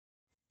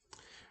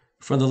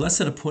From the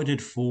lesson appointed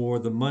for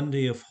the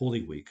Monday of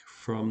Holy Week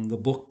from the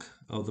book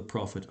of the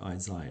prophet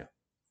Isaiah,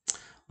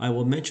 I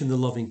will mention the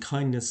loving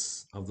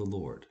kindness of the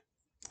Lord.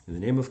 In the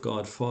name of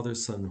God, Father,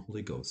 Son, and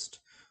Holy Ghost.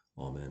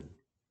 Amen.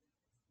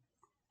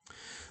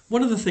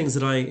 One of the things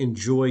that I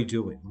enjoy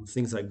doing, one of the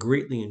things I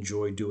greatly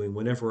enjoy doing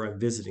whenever I'm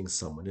visiting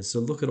someone, is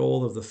to look at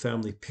all of the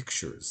family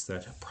pictures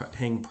that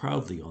hang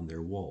proudly on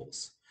their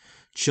walls.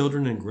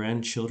 Children and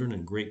grandchildren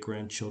and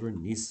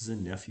great-grandchildren, nieces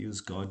and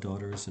nephews,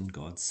 goddaughters and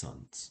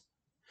godsons.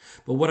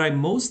 But what I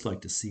most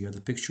like to see are the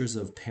pictures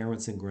of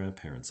parents and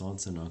grandparents,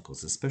 aunts and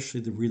uncles,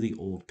 especially the really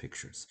old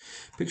pictures.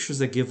 Pictures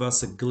that give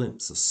us a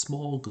glimpse, a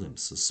small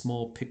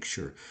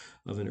picture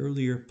of an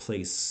earlier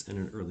place and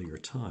an earlier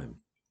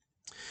time.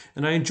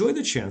 And I enjoy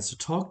the chance to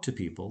talk to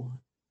people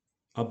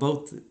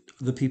about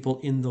the people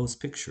in those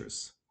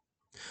pictures,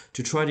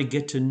 to try to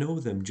get to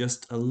know them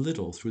just a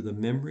little through the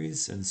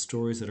memories and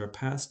stories that are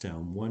passed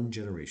down one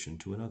generation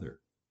to another.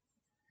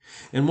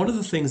 And one of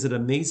the things that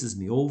amazes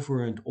me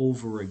over and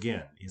over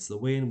again is the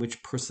way in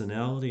which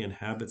personality and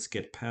habits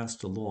get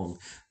passed along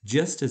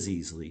just as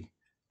easily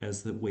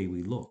as the way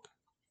we look.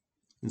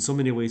 In so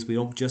many ways, we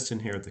don't just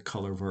inherit the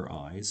color of our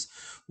eyes,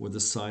 or the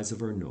size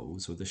of our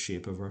nose, or the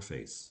shape of our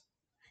face.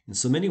 In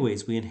so many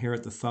ways, we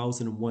inherit the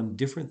 1,001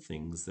 different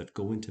things that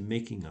go into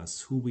making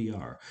us who we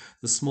are,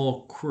 the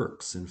small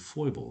quirks and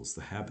foibles,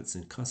 the habits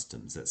and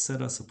customs that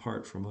set us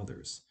apart from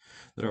others,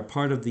 that are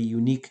part of the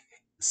unique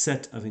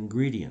set of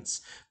ingredients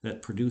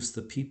that produce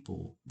the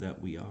people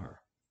that we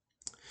are.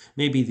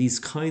 Maybe these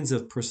kinds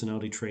of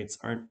personality traits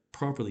aren't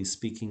properly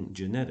speaking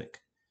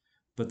genetic,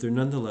 but they're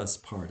nonetheless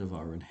part of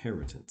our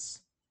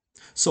inheritance.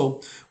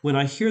 So, when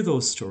I hear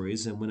those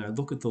stories and when I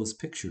look at those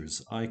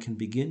pictures, I can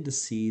begin to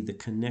see the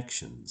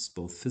connections,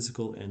 both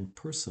physical and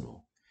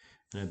personal.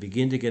 And I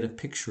begin to get a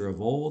picture of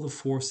all the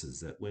forces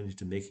that went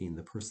into making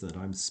the person that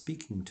I'm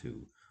speaking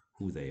to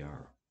who they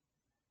are.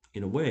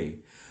 In a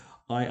way,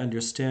 I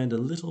understand a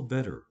little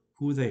better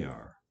who they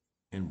are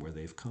and where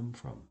they've come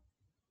from.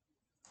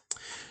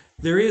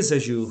 There is,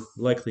 as you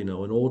likely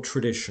know, an old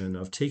tradition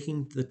of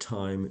taking the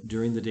time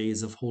during the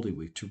days of Holy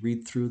Week to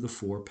read through the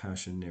four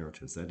Passion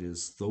narratives. That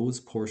is,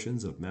 those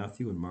portions of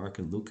Matthew and Mark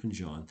and Luke and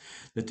John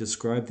that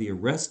describe the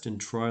arrest and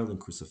trial and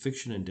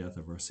crucifixion and death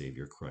of our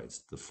Savior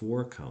Christ, the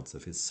four accounts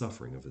of his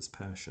suffering, of his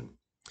passion.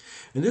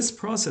 And this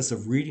process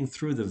of reading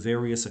through the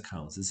various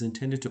accounts is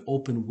intended to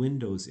open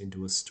windows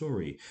into a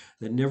story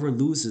that never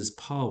loses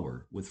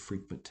power with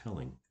frequent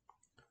telling.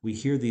 We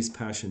hear these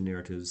Passion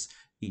narratives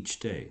each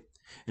day.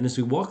 And as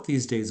we walk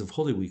these days of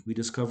Holy Week, we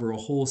discover a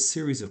whole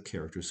series of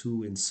characters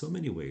who, in so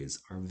many ways,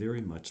 are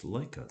very much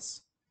like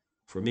us.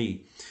 For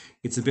me,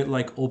 it's a bit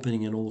like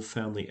opening an old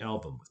family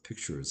album with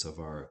pictures of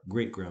our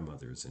great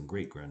grandmothers and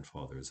great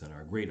grandfathers and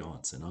our great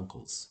aunts and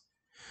uncles,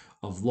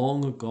 of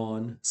long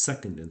gone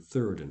second and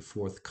third and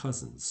fourth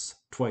cousins,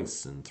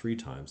 twice and three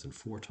times and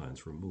four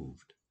times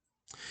removed.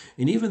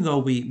 And even though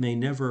we may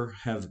never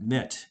have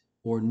met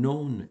or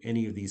known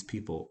any of these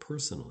people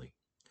personally,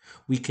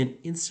 we can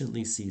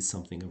instantly see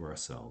something of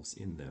ourselves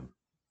in them.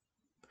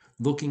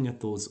 Looking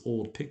at those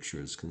old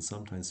pictures can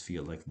sometimes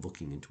feel like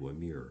looking into a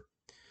mirror,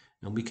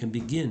 and we can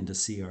begin to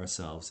see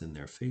ourselves in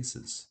their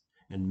faces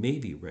and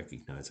maybe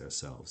recognize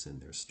ourselves in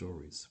their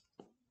stories.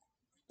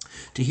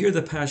 To hear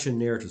the Passion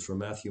narratives from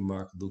Matthew,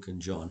 Mark, Luke,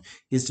 and John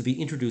is to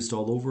be introduced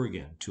all over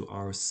again to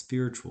our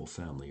spiritual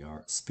family,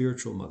 our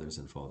spiritual mothers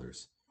and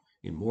fathers.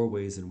 In more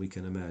ways than we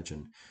can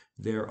imagine,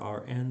 they're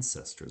our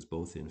ancestors,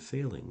 both in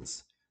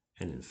failings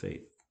and in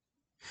faith.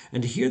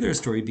 And to hear their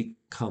story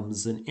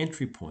becomes an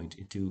entry point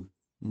into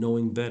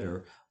knowing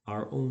better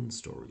our own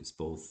stories,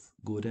 both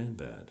good and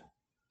bad.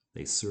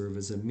 They serve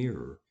as a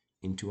mirror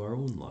into our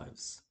own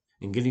lives.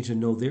 And getting to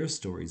know their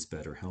stories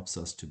better helps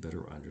us to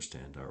better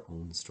understand our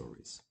own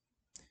stories.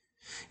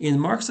 In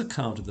Mark's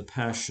account of the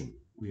Passion,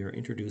 we are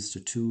introduced to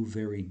two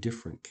very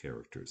different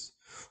characters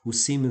who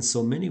seem in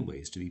so many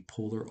ways to be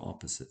polar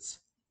opposites.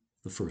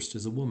 The first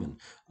is a woman,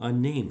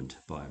 unnamed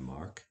by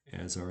Mark,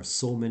 as are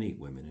so many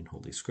women in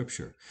Holy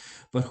Scripture,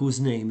 but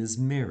whose name is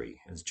Mary,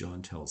 as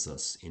John tells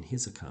us in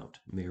his account,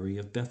 Mary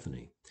of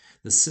Bethany,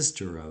 the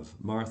sister of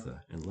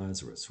Martha and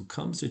Lazarus, who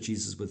comes to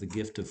Jesus with a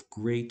gift of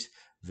great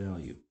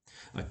value,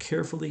 a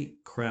carefully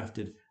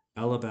crafted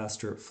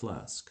alabaster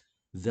flask,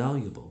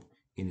 valuable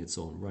in its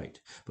own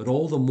right, but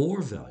all the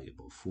more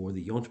valuable for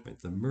the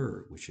ointment, the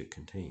myrrh which it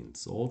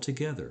contains,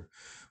 altogether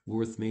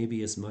worth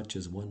maybe as much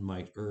as one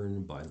might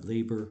earn by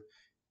labor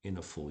in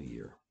a full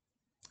year.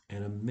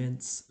 An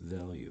immense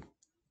value,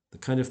 the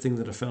kind of thing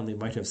that a family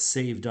might have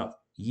saved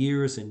up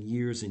years and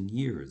years and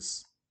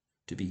years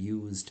to be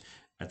used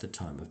at the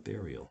time of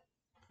burial,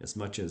 as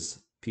much as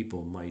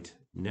people might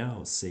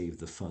now save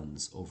the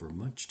funds over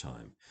much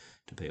time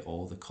to pay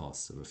all the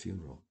costs of a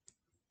funeral,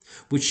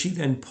 which she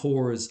then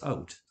pours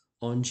out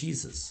on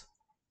Jesus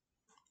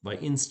by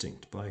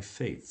instinct, by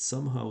faith,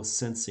 somehow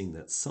sensing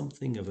that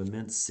something of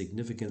immense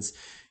significance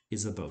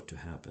is about to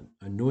happen,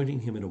 anointing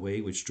him in a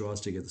way which draws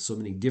together so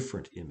many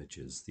different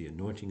images, the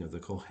anointing of the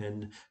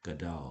Kohen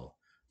Gadol,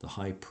 the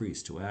high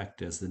priest to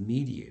act as the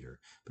mediator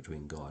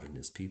between God and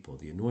his people,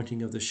 the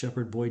anointing of the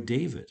shepherd boy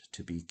David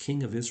to be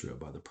king of Israel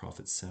by the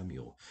prophet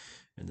Samuel,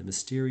 and the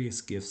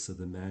mysterious gifts of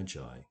the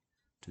Magi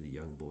to the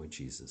young boy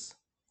Jesus.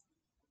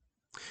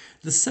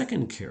 The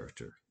second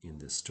character in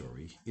this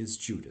story is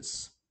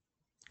Judas.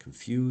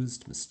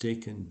 Confused,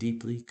 mistaken,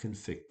 deeply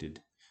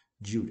convicted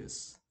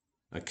Judas,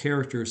 a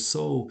character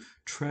so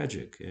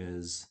tragic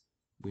as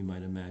we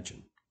might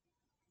imagine,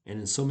 and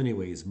in so many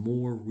ways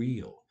more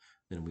real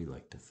than we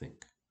like to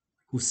think,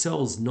 who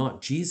sells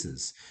not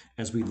Jesus,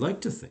 as we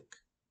like to think,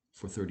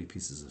 for 30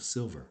 pieces of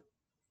silver,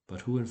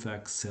 but who in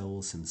fact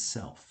sells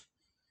himself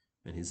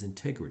and his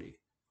integrity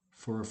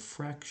for a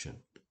fraction,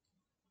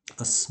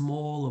 a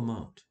small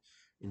amount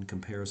in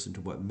comparison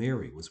to what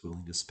Mary was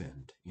willing to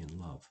spend in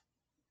love.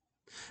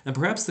 And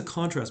perhaps the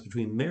contrast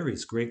between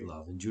Mary's great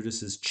love and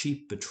Judas's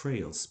cheap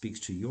betrayal speaks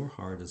to your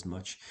heart as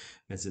much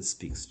as it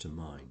speaks to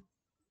mine.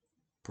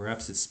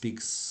 Perhaps it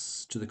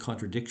speaks to the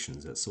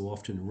contradictions that so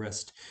often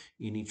rest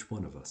in each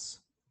one of us.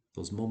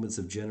 Those moments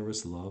of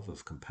generous love,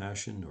 of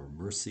compassion or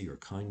mercy or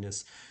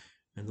kindness,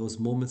 and those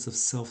moments of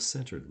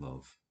self-centered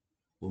love,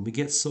 when we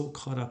get so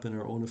caught up in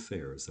our own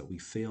affairs that we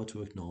fail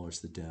to acknowledge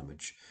the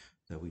damage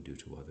that we do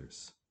to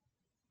others.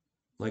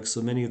 Like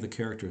so many of the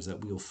characters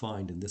that we'll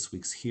find in this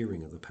week's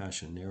hearing of the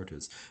Passion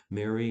narratives,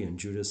 Mary and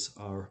Judas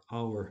are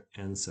our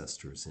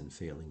ancestors in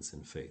failings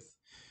in faith.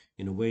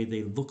 In a way,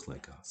 they look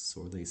like us,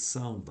 or they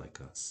sound like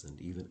us, and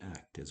even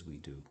act as we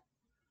do.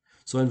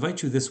 So I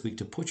invite you this week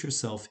to put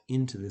yourself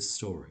into this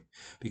story,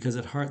 because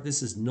at heart,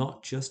 this is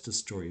not just a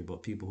story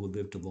about people who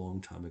lived a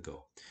long time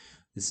ago.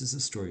 This is a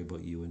story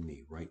about you and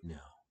me right now.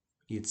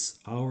 It's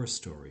our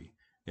story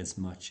as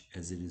much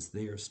as it is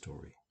their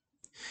story.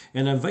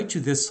 And I invite you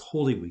this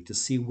Holy Week to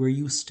see where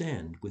you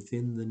stand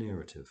within the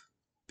narrative.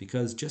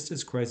 Because just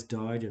as Christ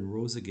died and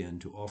rose again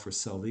to offer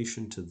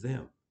salvation to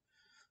them,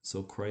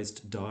 so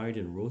Christ died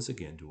and rose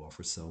again to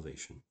offer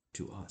salvation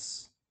to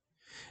us.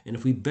 And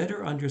if we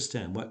better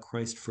understand what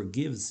Christ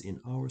forgives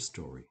in our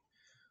story,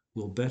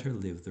 we'll better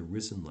live the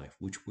risen life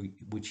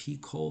which he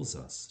calls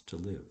us to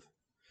live.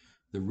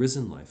 The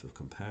risen life of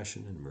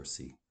compassion and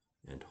mercy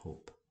and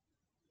hope.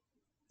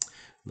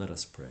 Let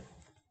us pray.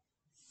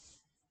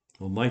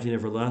 Almighty and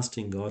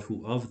everlasting God,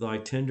 who of thy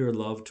tender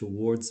love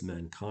towards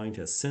mankind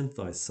hast sent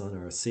thy Son,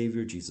 our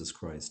Saviour Jesus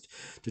Christ,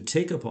 to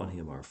take upon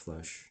him our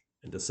flesh,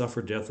 and to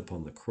suffer death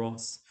upon the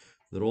cross,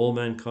 that all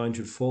mankind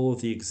should follow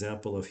the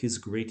example of his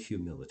great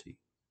humility.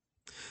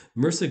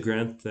 Mercy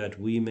grant that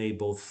we may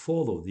both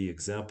follow the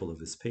example of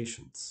his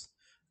patience,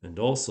 and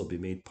also be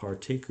made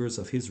partakers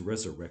of his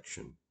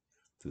resurrection,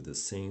 through the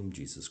same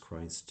Jesus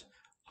Christ,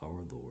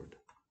 our Lord.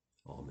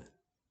 Amen.